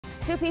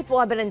Two people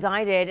have been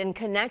indicted in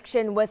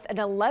connection with an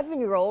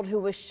 11-year-old who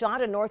was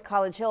shot in North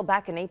College Hill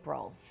back in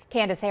April.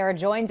 Candace Hara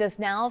joins us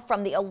now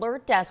from the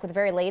alert desk with the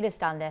very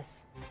latest on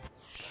this.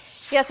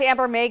 Yes,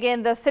 Amber,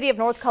 Megan, the City of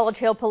North College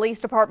Hill Police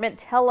Department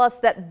tell us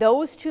that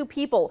those two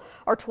people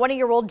are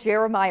 20-year-old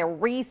Jeremiah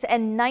Reese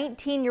and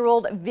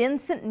 19-year-old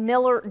Vincent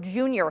Miller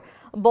Jr.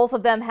 Both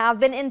of them have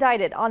been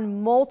indicted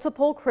on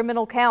multiple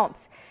criminal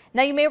counts.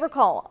 Now, you may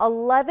recall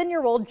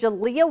 11-year-old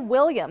Jalea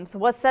Williams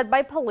was said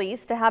by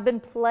police to have been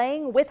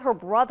playing with her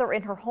brother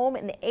in her home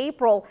in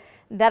April.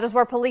 That is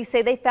where police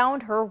say they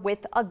found her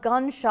with a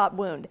gunshot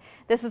wound.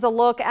 This is a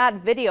look at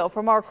video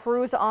from our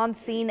crews on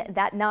scene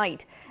that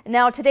night.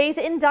 Now, today's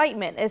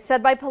indictment is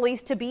said by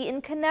police to be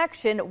in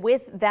connection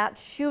with that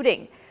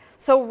shooting.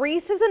 So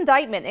Reese's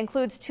indictment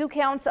includes 2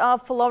 counts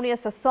of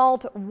felonious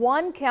assault,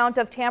 1 count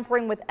of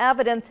tampering with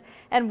evidence,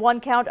 and 1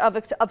 count of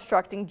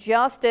obstructing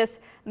justice.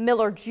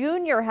 Miller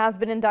Jr. has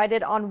been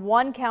indicted on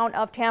 1 count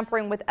of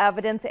tampering with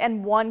evidence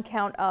and 1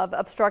 count of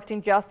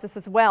obstructing justice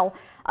as well.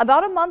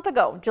 About a month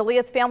ago,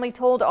 Jalea's family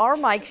told our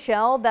Mike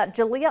Shell that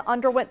Jalea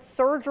underwent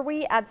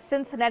surgery at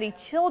Cincinnati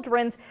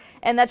Children's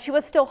and that she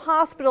was still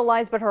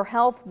hospitalized, but her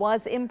health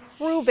was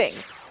improving.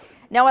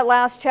 Now, at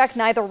last check,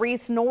 neither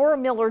Reese nor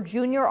Miller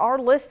Jr. are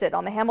listed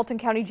on the Hamilton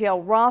County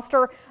Jail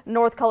roster.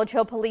 North College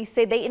Hill police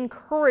say they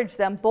encourage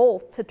them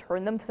both to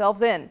turn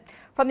themselves in.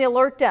 From the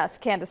alert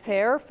desk, Candace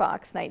Hare,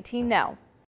 Fox 19 Now.